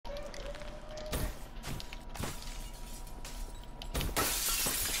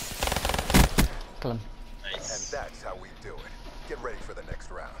Kill him. Nice. And that's how we do it. Get ready for the next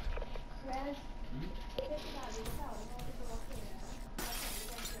round.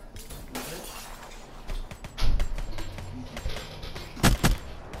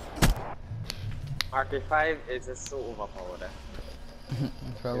 RK5 is just so overpowered.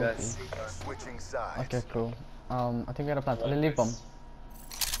 It's very OP. Switching sides. Okay, cool. I think we got a plant. I'll leave bomb.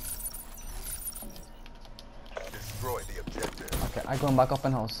 Destroy the objective. Okay, I going back up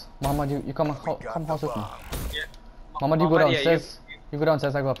in house. Muhammad, you come house with me. Yeah. Muhammad, you go downstairs. You go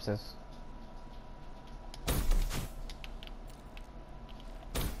downstairs, I go upstairs.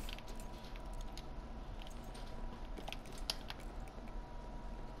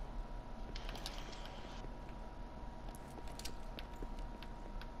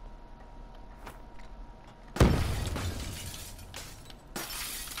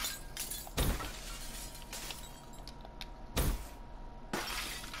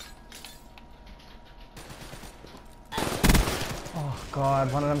 Oh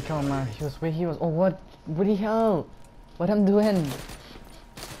god, one of them killed me. He was where he was. Oh what? What the hell? What I'm doing?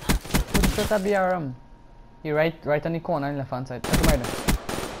 Who's just at the RM? He right on the corner on the left hand side. Take him right there.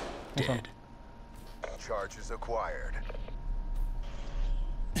 This one. Charges acquired.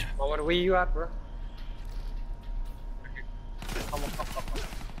 Well, where you at, bro?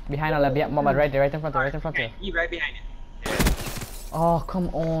 Behind our left, yeah, Muhammad, right there, right in front of you, right in front of you. He right behind you. Oh, come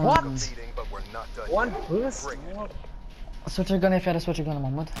on. What? Beating, but we're not done One yet. burst. Bring it. Switch your gun if you had a switch your gun,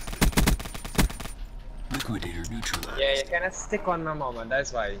 Muhammad. Liquidator neutralized. Yeah, you kinda stick on my moment,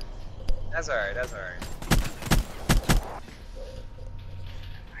 that's why. That's alright, that's alright.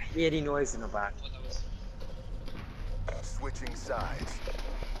 I hear the noise in the back. Switching sides.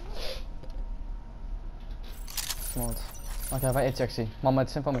 Smooth. Okay, I have 8 CwC. Muhammad,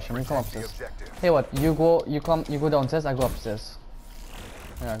 it's information, you come Protect the upstairs. objective. Hey what, you go downstairs, I go upstairs.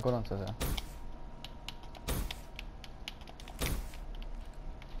 Yeah, go downstairs, yeah.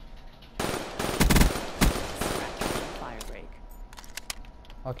 Fire break.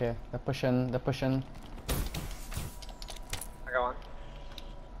 Okay, they're pushing. I got one.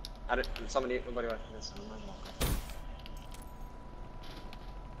 Nobody wants this.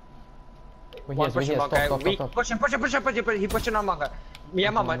 We're here, stop. Push him. He pushing on Manga. Yeah,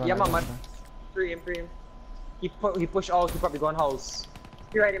 Mama. Free him. He push out, he probably going house.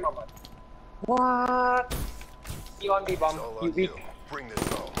 He right in Mama. What? He on B bomb. All He on weak. you. Bring this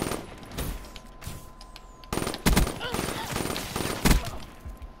home.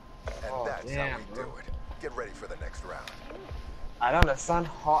 And that's how we do it. Get ready for the next round. I don't understand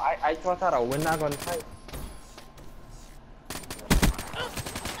how I thought that a winner gonna fight.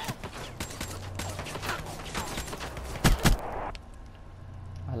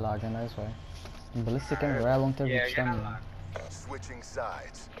 I lag in this way. Ballistic and very long to reach them. Switching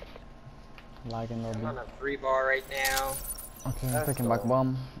sides. Lagging I'm lobby. on a 3-bar right now. Okay, I'm taking back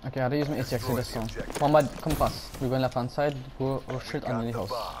bomb. Okay, I use my CwC this time. Muhammad, come fast. We're going left hand side. Go shoot on the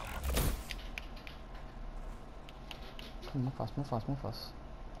house. Come, move fast.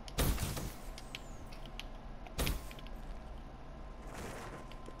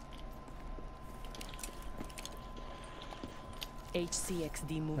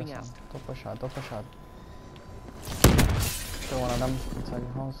 HCXD moving out. Don't push out. Kill one of them inside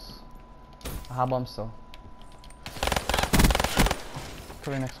the house. I have bomb still.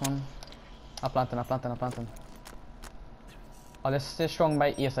 Kill the next one. I'm planting. Oh, let's stay strong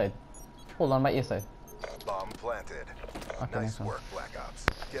by A side. Hold on by A side. Bomb planted. Okay, Nice nice work, Black Ops.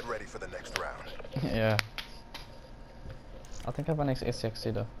 Get ready for the next round. Yeah. I think I have an next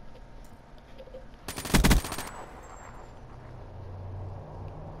CwC though.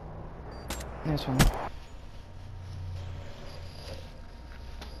 Nice one.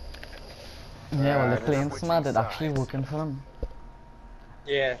 Yeah, well, they're playing smart. It's actually working for them.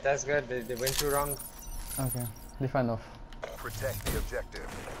 Yeah, that's good. They went too wrong. Okay, defend off. Protect the objective.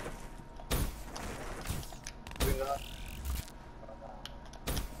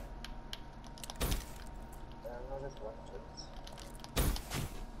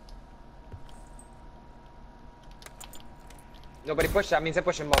 Nobody push, that means they're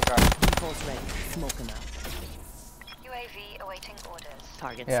pushing bunker. Default's ready. Smoke him out. UAV awaiting orders.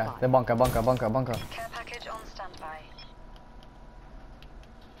 Target Yeah, spot. the bunker. Care package on standby.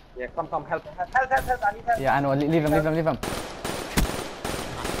 Yeah, come, help, I need help. Yeah, I know. Leave him. Down.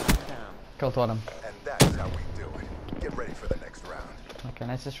 Kill two of them. And that's how we do it. Get ready for the next round. Okay,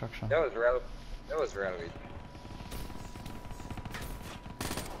 nice destruction. That was real weak.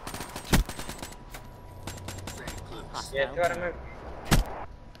 Yeah, Hostile two of them are...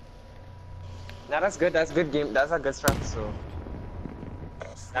 Nah, that's good game, that's a good strat, so...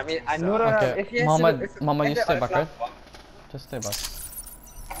 I mean, I know that Okay, if you Mohammed, you stay back, right? Just stay back.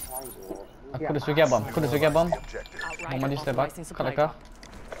 Kudus, we get bomb. Kudus, we get bomb. Objective. Mohammed, you stay back. Authorizing supply Kaleka. drop.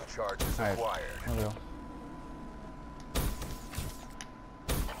 Charge is Alright, acquired. there we go.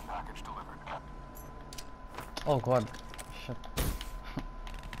 Package delivered. Oh god. Shit.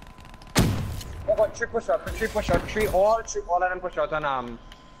 Oh god, three push out, all of them push out on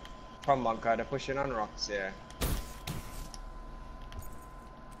from bunker, they're pushing on rocks, yeah.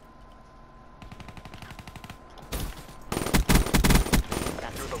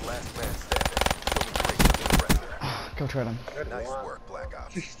 You're the last man standing. Show me grace and surrender. Go try them. Nice work, Black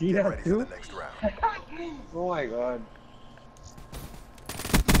Ops. You see Get that ready too? for the next round. Oh my god.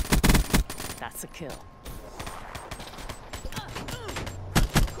 That's a kill.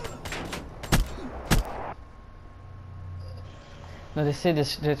 No, they say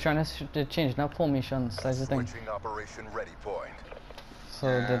this, they're trying to change now formations. That's the thing. Switching operation ready point. So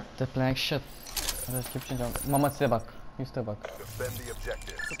Yeah. they're playing shit. I just keep changing. Mohammed, stay back. You stay back. Defend the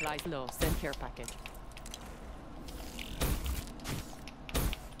objective. Supplies low. Send care package.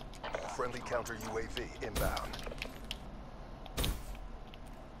 Friendly counter UAV inbound.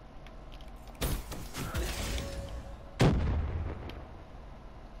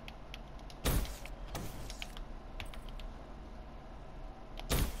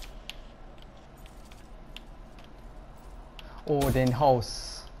 Oh, they're in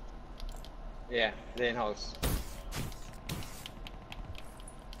house. Yeah, they're in house.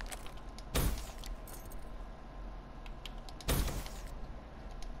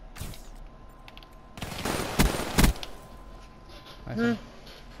 Nice.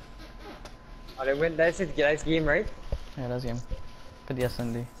 Oh, they win, that's it, nice game, right? Yeah, that's game. For the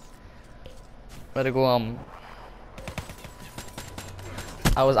SND. Better go,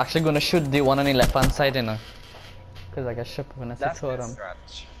 I was actually gonna shoot the one on the left hand side, you know. Cause I got shot when I said That's throw good them.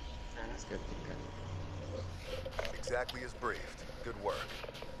 stretch. Yeah, that's good. Exactly as briefed. Good work.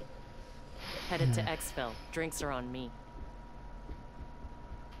 Headed to exfil. Drinks are on me.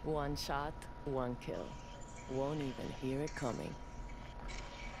 One shot, one kill. Won't even hear it coming.